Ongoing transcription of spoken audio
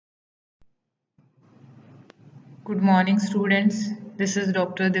Good morning, students. This is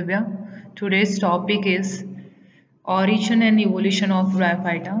Dr. Divya. Today's topic is origin and evolution of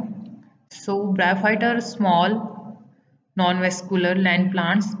bryophyta. Bryophyta are small, non-vascular land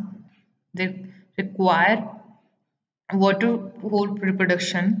plants. They require water for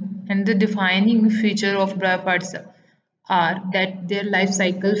reproduction, and the defining feature of bryophytes are that their life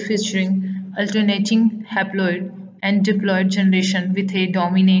cycle featuring alternating haploid and diploid generation with a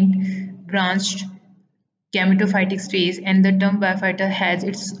dominant branched gametophytic stage, and the term biophyta has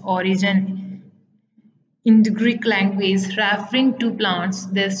its origin in the Greek language referring to plants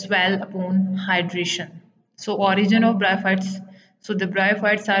that swell upon hydration. So origin of bryophytes. So the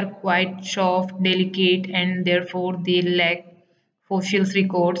bryophytes are quite soft, delicate, and therefore they lack fossil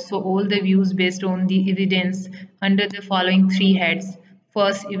records. So all the views based on the evidence under the following three heads.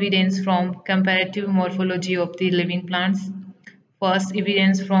 First, evidence from comparative morphology of the living plants. First,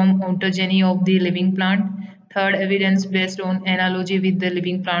 evidence from ontogeny of the living plant. Third, evidence based on analogy with the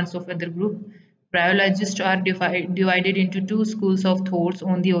living plants of other group. Bryologists are divided into two schools of thoughts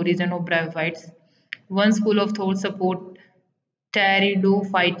on the origin of bryophytes. One school of thought support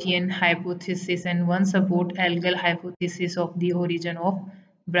pteridophytean hypothesis and one support algal hypothesis of the origin of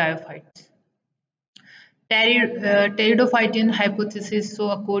bryophytes. Pteridophytean hypothesis. So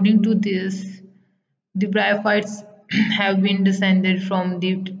according to this, the bryophytes have been descended from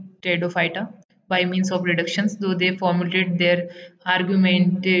the pteridophyta by means of reductions, though they formulated their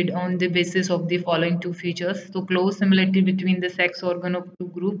argumented on the basis of the following two features. So close similarity between the sex organ of two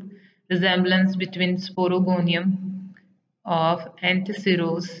group, resemblance between sporogonium of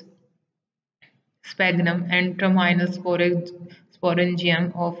Anthesceros sphagnum and terminus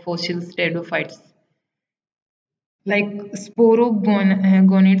sporangium of fossil pteridophytes, like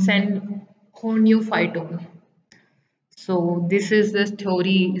sporogonids and horneophyton. So this is the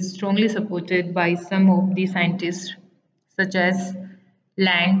theory is strongly supported by some of the scientists such as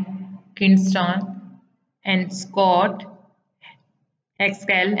Lang, Kinston, and Scott,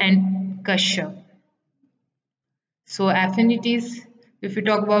 Haskell, and Kashyap. So affinities, if we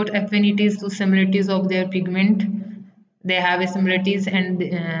talk about affinities, so similarities of their pigment, they have a similarities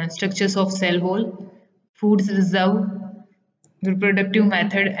and structures of cell wall, foods reserve, reproductive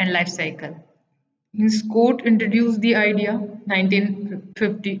method, and life cycle. Scott introduced the idea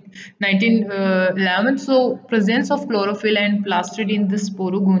 1911. So presence of chlorophyll and plastid in the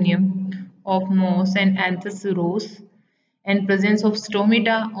sporogonium of moss and anthesceros, and presence of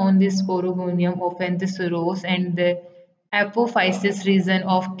stomata on the sporogonium of anthesceros, and the apophysis region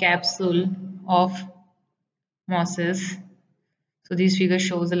of capsule of mosses. So this figure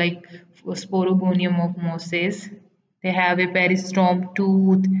shows like sporogonium of mosses. They have a peristome,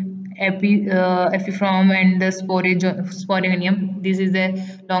 tooth, epiphyllum, and the sporogonium. This is the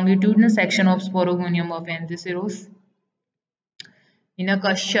longitudinal section of sporogonium of Anthesceros. In a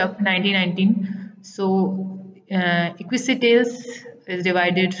Kashyap 1919, so Equisetails is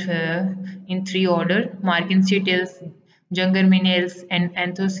divided in three order: Markinsetales, Jungerminales, and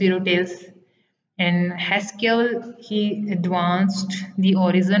Anthocerotales. And Haskell, he advanced the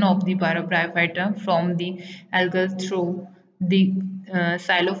origin of the bryophyta from the algal through the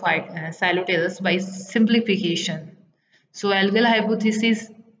xylotales by simplification. So algal hypothesis,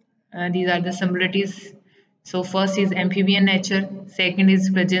 these are the similarities. So first is amphibian nature, second is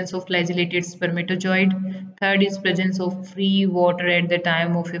presence of flagellated spermatozoid, third is presence of free water at the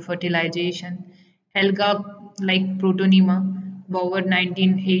time of a fertilization. Alga like Protonema, Bauer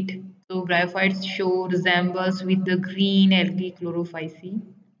 1908. So bryophytes show resemblance with the green algae chlorophyceae.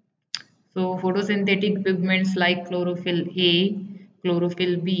 So photosynthetic pigments like chlorophyll A,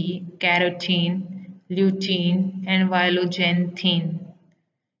 chlorophyll B, carotene, lutein, and vioxanthin.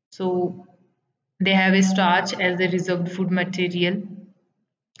 So they have a starch as a reserved food material.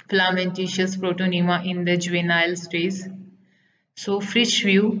 Filamentous protonema in the juvenile stage. So Frisch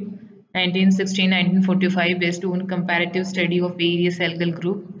view 1916-1945 based on comparative study of various algal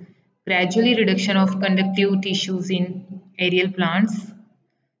group. Gradually reduction of conductive tissues in aerial plants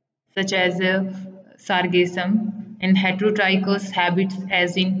such as sargassum, and heterotrichous habits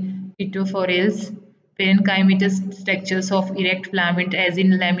as in phytophthorales, parenchymatous structures of erect filament as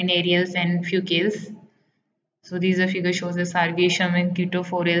in laminarials and fucales. So these are figure shows the sargassum and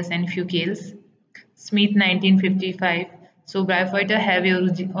phytophthorales and fucales. Smith 1955. So bryophyta have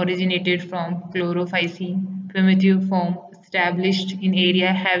originated from chlorophyceae, primitive form established in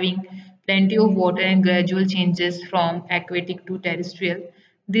area having plenty of water and gradual changes from aquatic to terrestrial.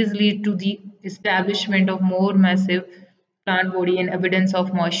 This lead to the establishment of more massive plant body and evidence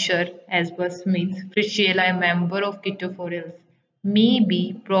of moisture as per Smith. Fischiella, a member of Phytophthorales, may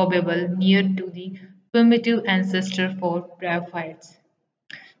be probable near to the primitive ancestor for bryophytes.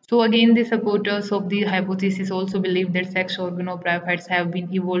 So again, the supporters of the hypothesis also believe that sex organ of bryophytes have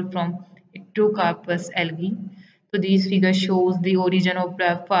been evolved from ectocarpus algae. So these figures shows the origin of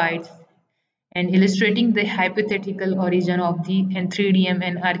bryophytes and illustrating the hypothetical origin of the Anthridium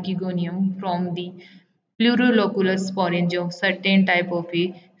and Archegonium from the pluriloculus sporange of certain type of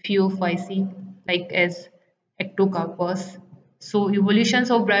a phaeophysi like as ectocarpus. So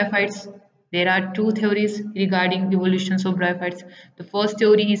evolutions of bryophytes, there are two theories regarding evolutions of bryophytes. The first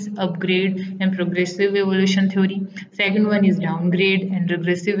theory is upgrade and progressive evolution theory. Second one is downgrade and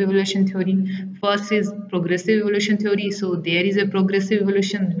regressive evolution theory. First is progressive evolution theory. So there is a progressive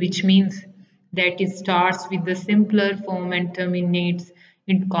evolution, which means that it starts with the simpler form and terminates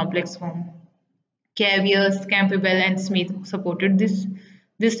in complex form. Caviers, Campbell, and Smith supported this.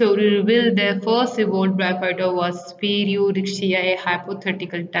 This theory revealed their first evolved bryophyta was Sphaerorhizia, a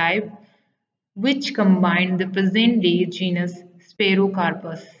hypothetical type which combined the present-day genus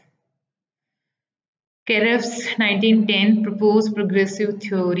Sphaerocarpus. Kareff's 1910 proposed progressive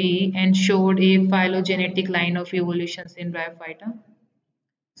theory and showed a phylogenetic line of evolutions in bryophyta.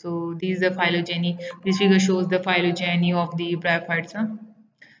 So these are phylogeny. This figure shows the phylogeny of the bryophytes.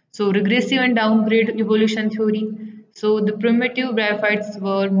 So regressive and downgrade evolution theory. So the primitive bryophytes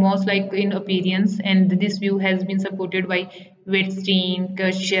were most like in appearance, and this view has been supported by Wettstein,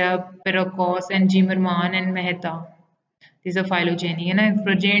 Kashyap, Perakos, and Zimmermann and Mehta. These are phylogeny. And a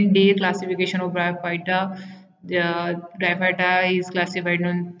present day classification of bryophyta. The bryophyta is classified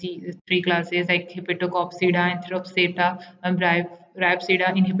in three classes like Hepatocopsida, Anthropsata, and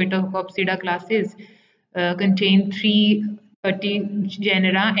Bryopsida. In Hepatocopsida classes contain 330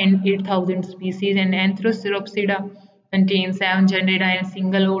 genera and 8,000 species, and Anthropsida contains 7 genera and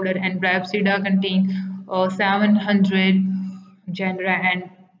single order, and Bryopsida contain 700 genera and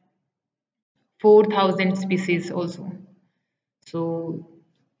 4,000 species also. So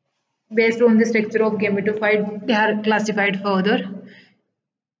based on the structure of gametophyte, they are classified further.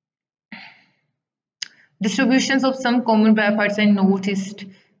 Distributions of some common bryophytes in northeast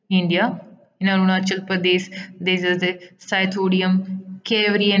India. In Arunachal Pradesh, there is the Cythodium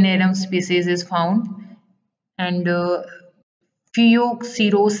caverinarum species is found, and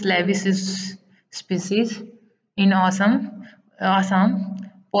Phylloxeros laevis species in Assam,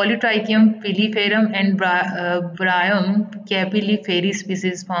 Polytrichium piliferum and Bryum capilliferi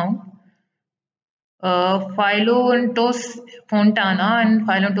species found. Phylontos fontana and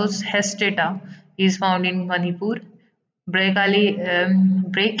Phylontos hestata is found in Manipur.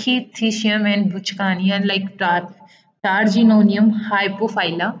 Brachythecium and Buchkania like Targinonium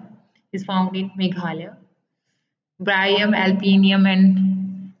hypophylla is found in Meghalaya. Bryum alpinium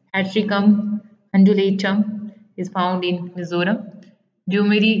and Atricum undulatum is found in Mizoram.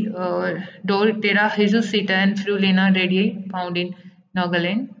 Dortera hisusita and Frulena redii found in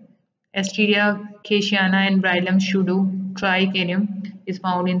Nagaland. Asteria caesiana and Bryllum pseudo-tricarium is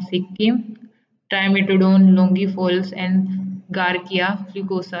found in Sikkim. Trimetrodon longifolus and Garcia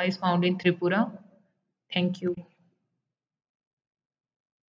flicosa is found in Tripura. Thank you.